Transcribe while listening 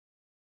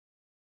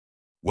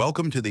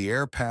Welcome to the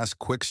AIRPASS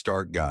Quick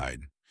Start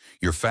Guide,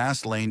 your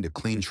fast lane to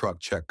clean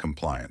truck check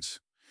compliance.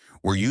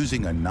 We're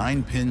using a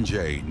 9-pin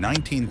J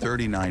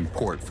 1939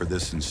 port for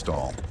this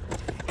install.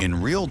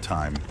 In real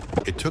time,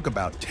 it took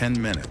about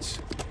 10 minutes,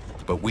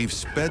 but we've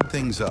sped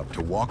things up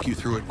to walk you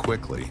through it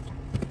quickly.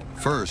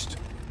 First,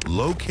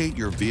 locate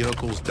your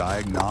vehicle's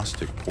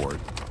diagnostic port,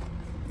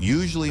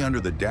 usually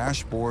under the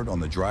dashboard on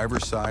the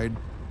driver's side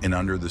and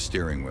under the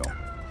steering wheel.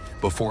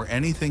 Before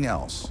anything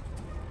else,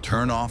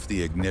 turn off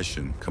the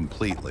ignition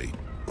completely.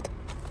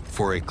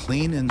 For a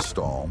clean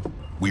install,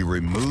 we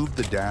remove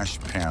the dash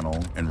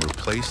panel and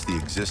replace the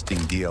existing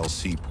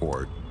DLC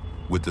port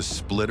with the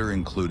splitter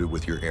included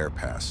with your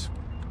AIRPASS.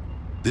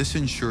 This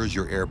ensures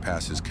your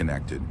AIRPASS is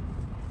connected,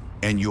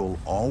 and you'll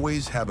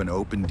always have an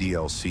open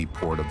DLC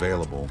port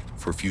available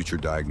for future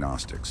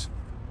diagnostics.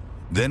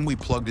 Then we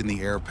plugged in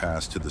the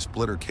AIRPASS to the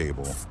splitter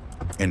cable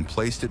and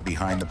placed it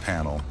behind the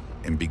panel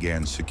and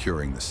began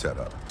securing the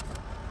setup.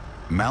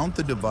 Mount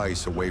the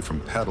device away from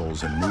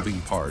pedals and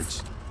moving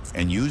parts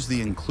and use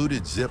the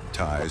included zip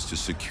ties to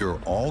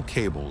secure all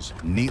cables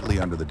neatly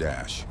under the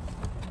dash.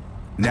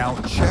 Now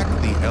check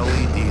the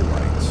LED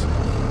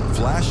lights.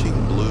 Flashing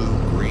blue,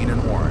 green,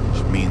 and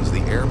orange means the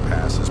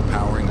AIRPASS is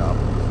powering up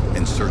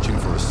and searching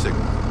for a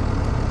signal.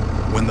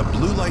 When the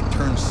blue light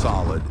turns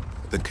solid,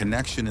 the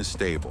connection is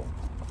stable.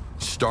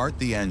 Start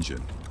the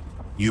engine.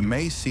 You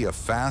may see a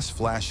fast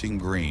flashing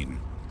green.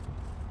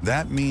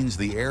 That means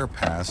the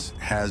AIRPASS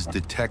has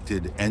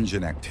detected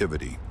engine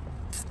activity.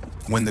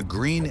 When the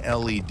green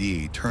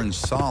LED turns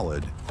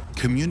solid,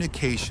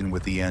 communication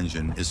with the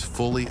engine is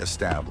fully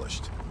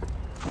established.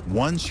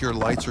 Once your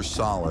lights are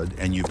solid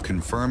and you've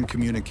confirmed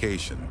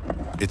communication,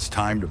 it's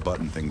time to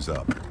button things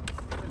up.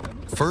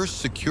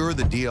 First, secure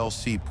the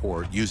DLC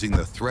port using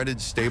the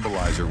threaded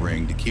stabilizer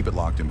ring to keep it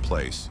locked in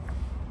place.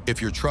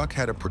 If your truck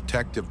had a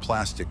protective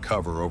plastic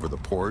cover over the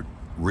port,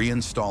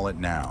 reinstall it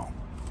now.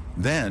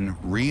 Then,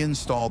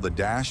 reinstall the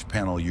dash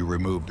panel you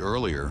removed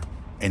earlier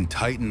and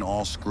tighten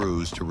all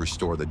screws to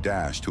restore the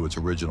dash to its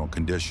original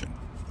condition.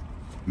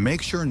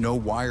 Make sure no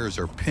wires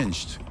are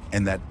pinched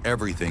and that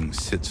everything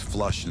sits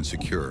flush and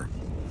secure.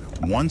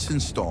 Once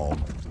installed,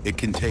 it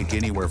can take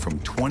anywhere from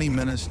 20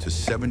 minutes to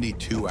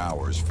 72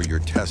 hours for your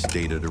test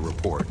data to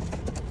report,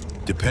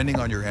 depending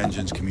on your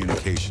engine's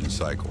communication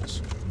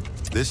cycles.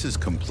 This is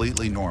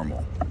completely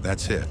normal.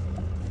 That's it.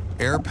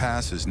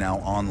 AIRPASS is now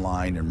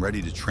online and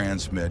ready to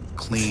transmit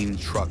clean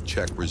truck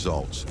check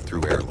results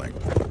through AirLink.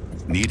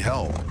 Need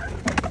help?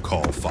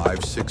 Call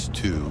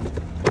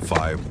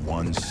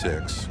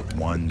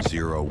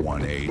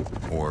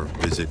 562-516-1018 or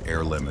visit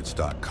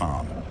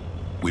airlimits.com.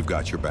 We've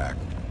got your back.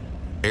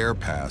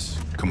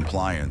 AIRPASS,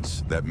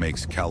 compliance that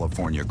makes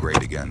California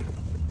great again.